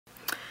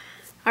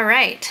All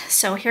right,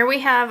 so here we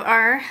have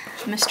our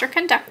Mr.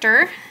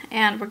 Conductor,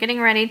 and we're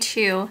getting ready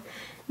to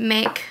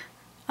make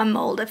a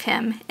mold of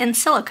him in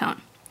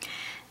silicone.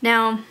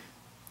 Now,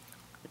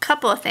 a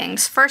couple of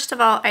things. First of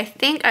all, I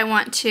think I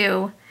want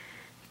to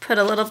put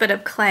a little bit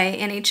of clay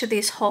in each of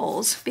these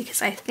holes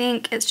because I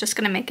think it's just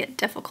going to make it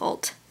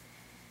difficult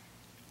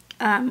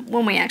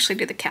when we actually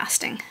do the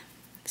casting.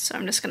 So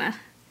I'm just going to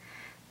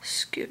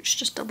scooch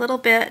just a little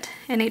bit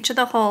in each of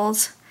the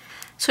holes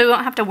so we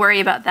won't have to worry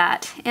about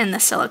that in the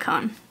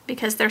silicone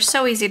because they're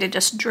so easy to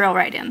just drill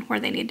right in where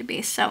they need to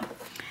be. So I'm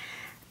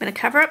going to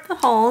cover up the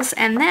holes,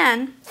 and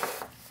then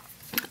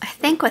I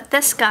think with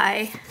this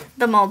guy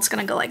the mold's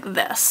going to go like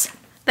this.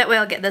 That way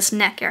I'll get this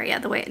neck area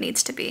the way it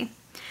needs to be.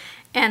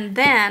 And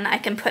then I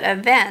can put a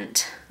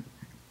vent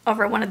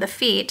over one of the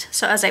feet,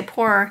 so as I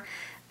pour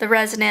the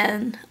resin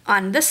in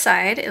on this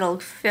side, it'll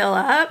fill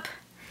up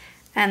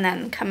and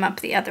then come up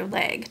the other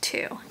leg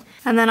too.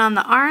 And then on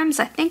the arms,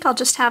 I think I'll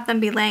just have them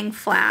be laying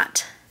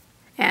flat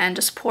and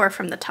just pour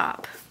from the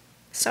top.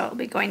 So it'll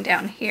be going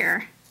down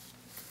here,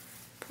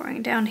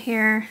 pouring down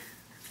here,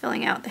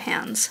 filling out the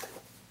hands.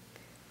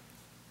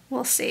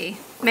 We'll see.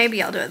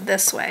 Maybe I'll do it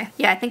this way.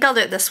 Yeah, I think I'll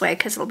do it this way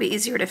because it'll be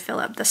easier to fill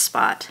up this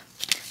spot.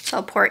 So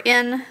I'll pour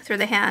in through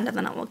the hand and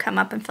then it will come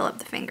up and fill up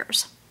the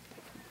fingers.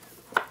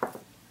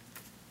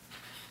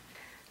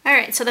 All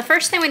right, so the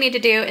first thing we need to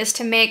do is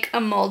to make a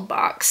mold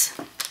box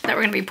that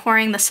we're gonna be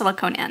pouring the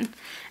silicone in.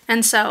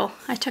 And so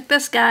I took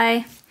this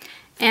guy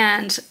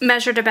and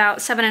measured about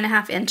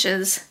 7.5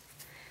 inches.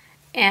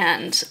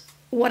 And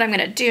what I'm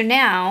gonna do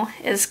now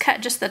is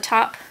cut just the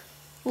top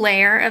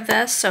layer of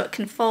this so it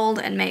can fold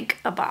and make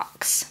a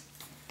box.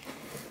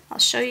 I'll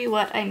show you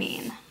what I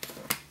mean.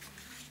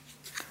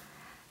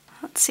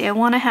 Let's see, I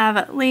want to have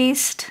at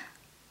least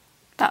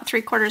about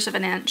 3/4 of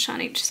an inch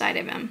on each side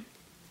of him.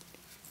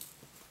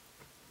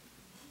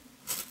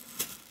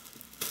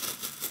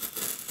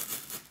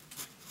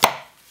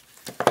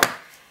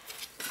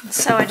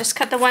 So I just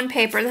cut the one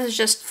paper. This is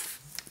just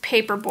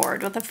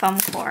paperboard with a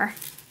foam core.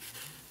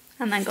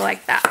 And then go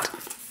like that.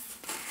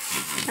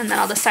 And then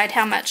I'll decide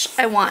how much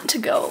I want to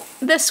go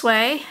this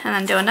way, and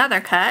then do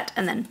another cut,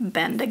 and then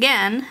bend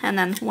again, and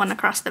then one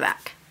across the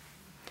back.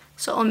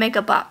 So it will make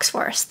a box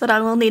for us that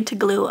I will need to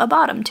glue a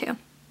bottom to.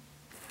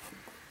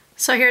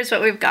 So here's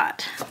what we've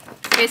got.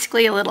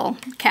 Basically a little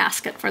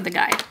casket for the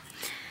guy.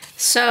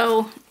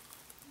 So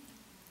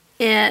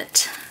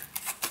it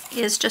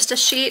is just a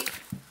sheet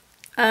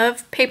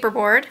of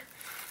paperboard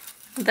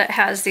that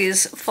has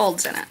these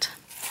folds in it.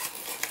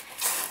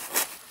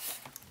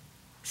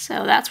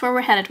 So that's where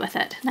we're headed with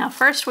it. Now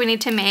first we need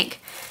to make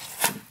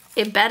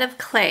a bed of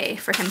clay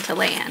for him to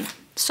lay in.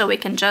 So we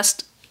can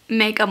just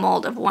make a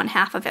mold of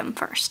 1/2 of him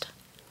first.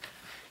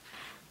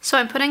 So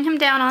I'm putting him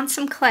down on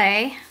some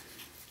clay,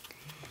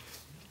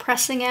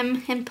 pressing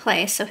him in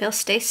place so he'll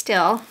stay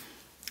still,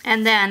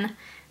 and then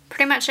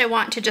pretty much I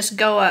want to just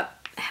go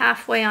up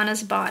halfway on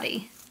his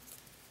body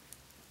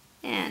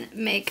and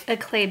make a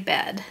clay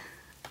bed.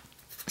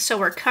 So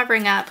we're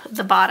covering up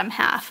the bottom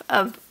half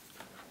of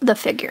the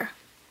figure.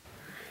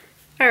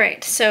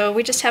 Alright, so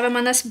we just have him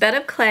on this bed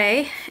of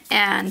clay,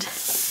 and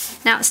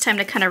now it's time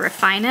to kind of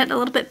refine it a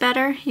little bit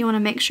better. You want to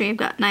make sure you've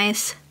got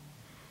nice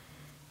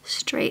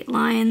straight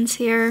lines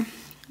here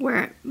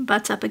where it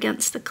butts up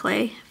against the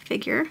clay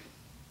figure.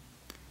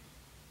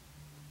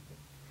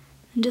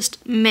 And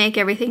just make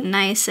everything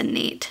nice and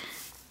neat.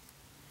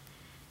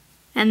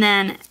 And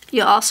then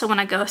you'll also want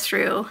to go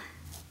through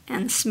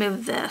and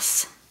smooth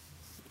this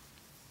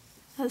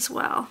as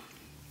well.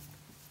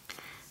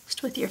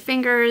 Just with your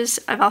fingers.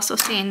 I've also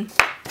seen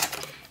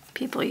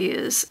people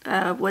use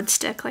a wood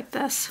stick like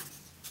this.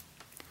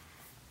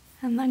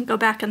 And then go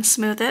back and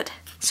smooth it.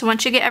 So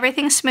once you get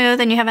everything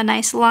smooth and you have a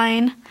nice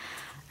line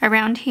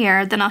around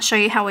here, then I'll show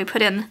you how we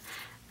put in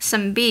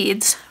some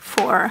beads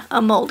for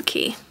a mold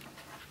key.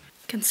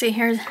 You can see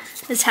here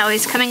is how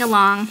he's coming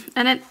along,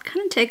 and it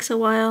kind of takes a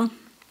while,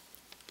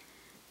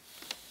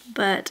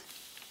 but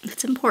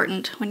it's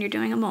important when you're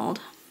doing a mold.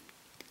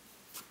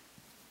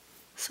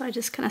 So I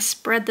just kind of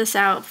spread this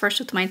out first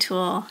with my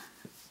tool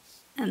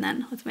and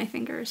then with my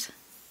fingers.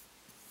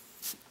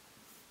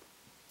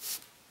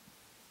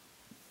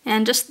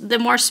 And just the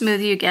more smooth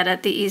you get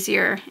it, the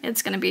easier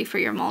it's going to be for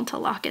your mold to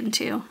lock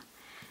into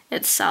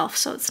itself,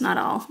 so it's not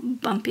all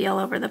bumpy all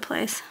over the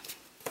place.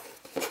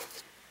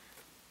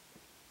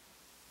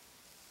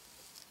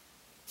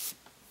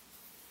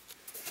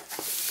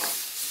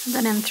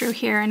 Then in through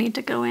here I need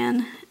to go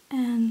in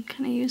and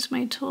kind of use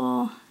my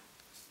tool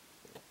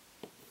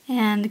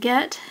and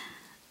get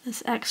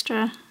this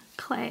extra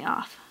clay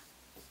off.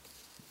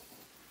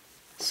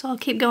 So I'll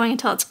keep going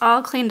until it's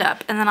all cleaned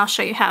up, and then I'll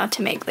show you how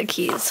to make the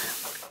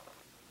keys.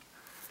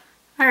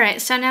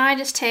 Alright, so now I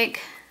just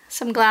take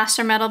some glass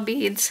or metal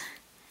beads,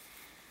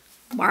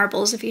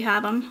 marbles if you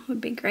have them would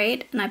be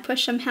great, and I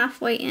push them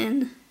halfway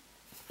in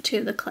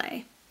to the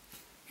clay.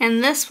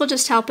 And this will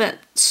just help it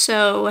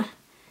so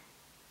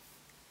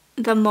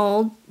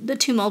the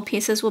two mold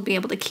pieces will be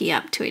able to key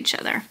up to each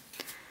other.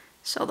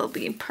 So they'll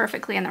be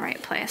perfectly in the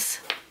right place.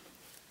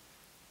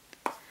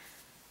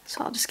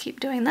 So I'll just keep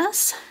doing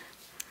this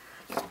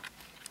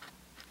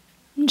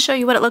and show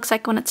you what it looks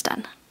like when it's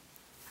done.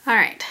 All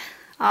right,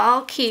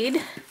 all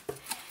keyed.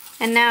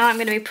 And now I'm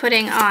going to be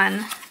putting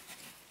on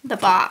the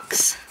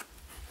box.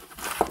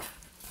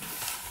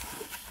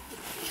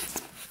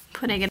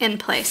 Putting it in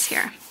place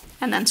here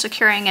and then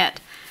securing it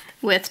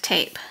with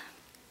tape.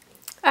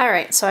 All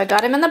right, so I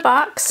got him in the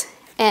box,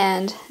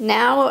 and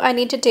now what I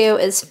need to do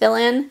is fill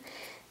in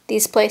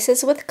these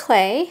places with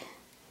clay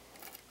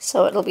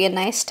so it'll be a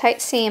nice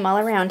tight seam all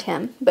around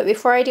him. But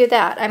before I do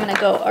that, I'm going to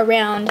go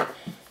around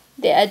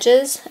the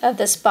edges of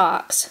this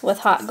box with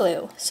hot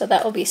glue, so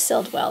that will be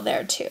sealed well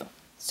there too.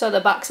 So the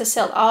box is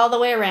sealed all the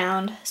way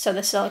around so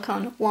the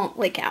silicone won't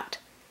leak out.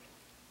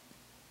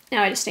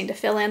 Now I just need to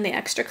fill in the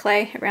extra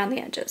clay around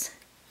the edges.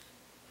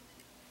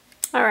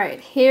 Alright,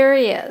 here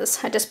he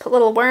is. I just put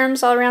little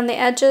worms all around the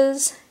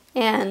edges,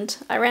 and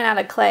I ran out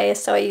of clay,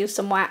 so I used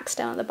some wax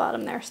down at the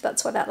bottom there, so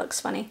that's why that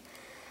looks funny.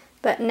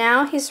 But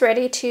now he's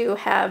ready to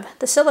have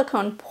the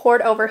silicone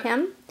poured over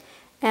him,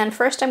 and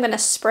first I'm going to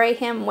spray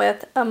him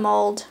with a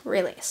mold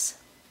release.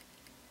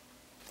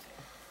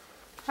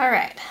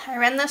 Alright, I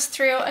ran this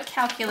through a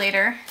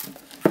calculator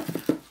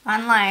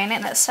online,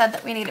 and it said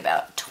that we need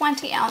about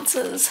 20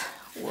 ounces.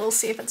 We'll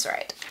see if it's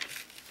right.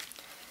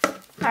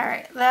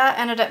 Alright, that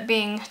ended up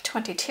being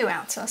 22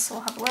 ounces, so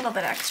we'll have a little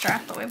bit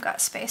extra, but we've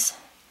got space.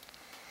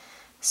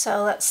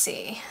 So let's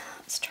see.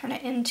 Let's turn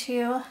it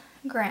into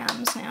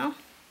grams now.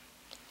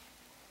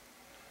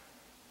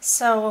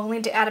 So we'll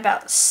need to add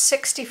about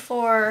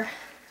 64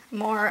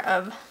 more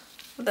of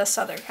this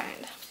other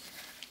kind.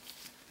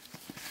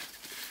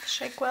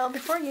 Shake well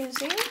before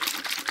using.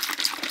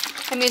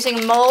 I'm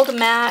using Mold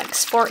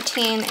Max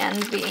 14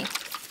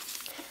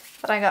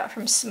 NB that I got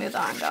from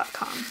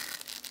smoothon.com.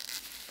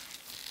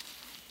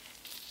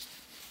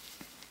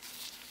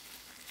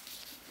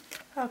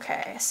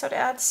 Okay, so to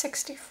add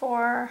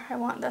 64, I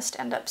want this to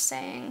end up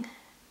saying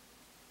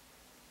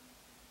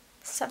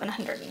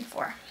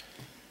 704.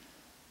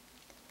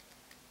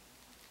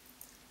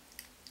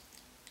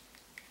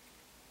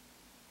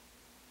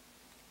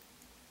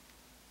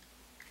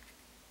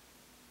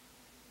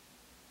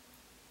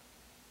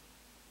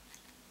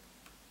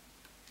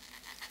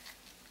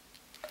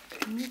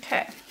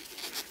 Okay,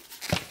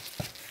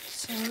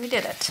 so we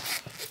did it.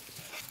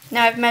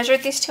 Now I've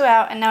measured these two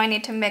out, and now I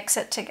need to mix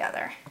it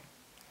together.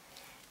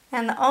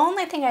 And the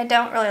only thing I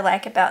don't really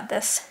like about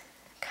this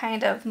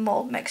kind of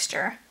mold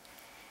mixture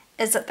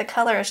is that the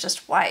color is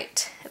just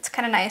white. It's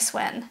kind of nice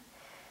when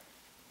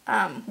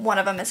one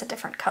of them is a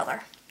different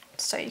color,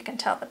 so you can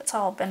tell that it's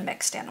all been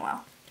mixed in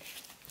well.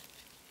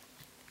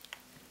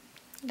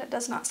 And it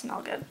does not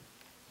smell good.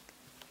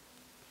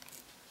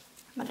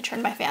 I'm going to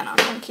turn my fan on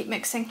and keep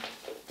mixing.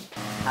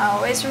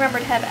 Always remember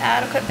to have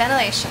adequate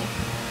ventilation.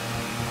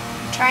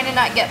 I'm trying to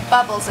not get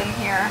bubbles in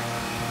here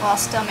while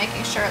still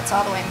making sure it's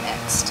all the way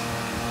mixed.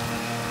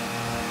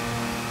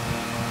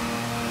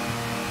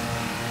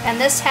 And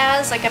this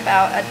has like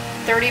about a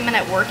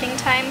 30-minute working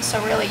time,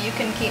 so really you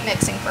can keep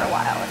mixing for a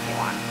while if you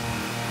want.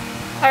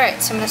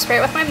 Alright, so I'm going to spray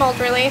it with my mold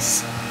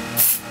release.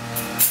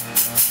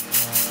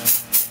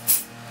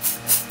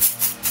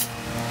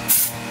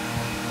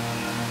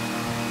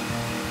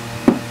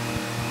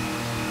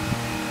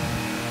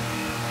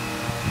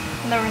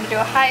 And then we're going to do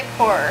a high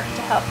pour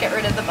to help get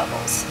rid of the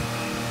bubbles.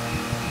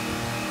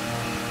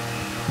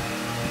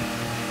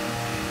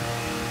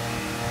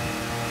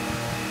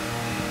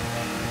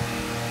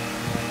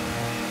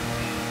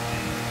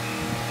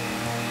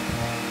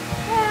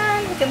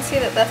 You can see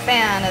that the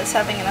fan is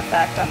having an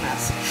effect on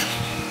this.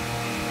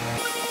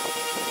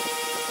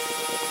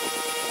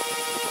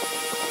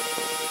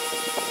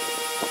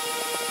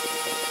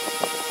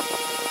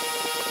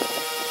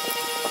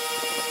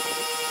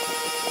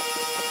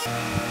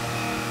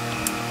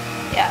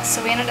 Yeah,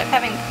 so we ended up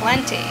having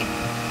plenty.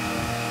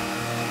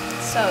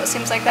 So it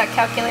seems like that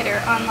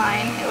calculator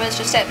online, it was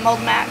just at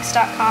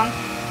moldmax.com,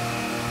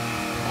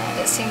 and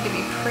it seemed to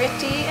be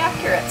pretty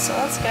accurate, so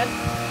that's good.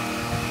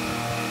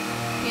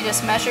 You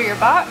just measure your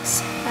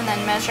box, and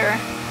then measure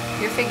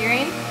your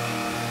figurine,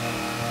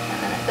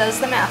 and then it does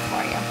the math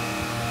for you.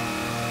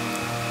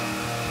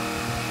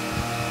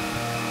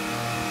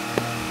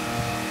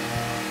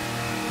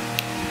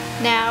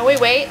 Now we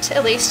wait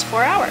at least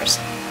 4 hours.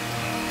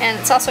 And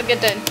it's also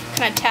good to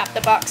kind of tap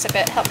the box a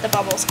bit, help the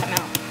bubbles come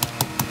out.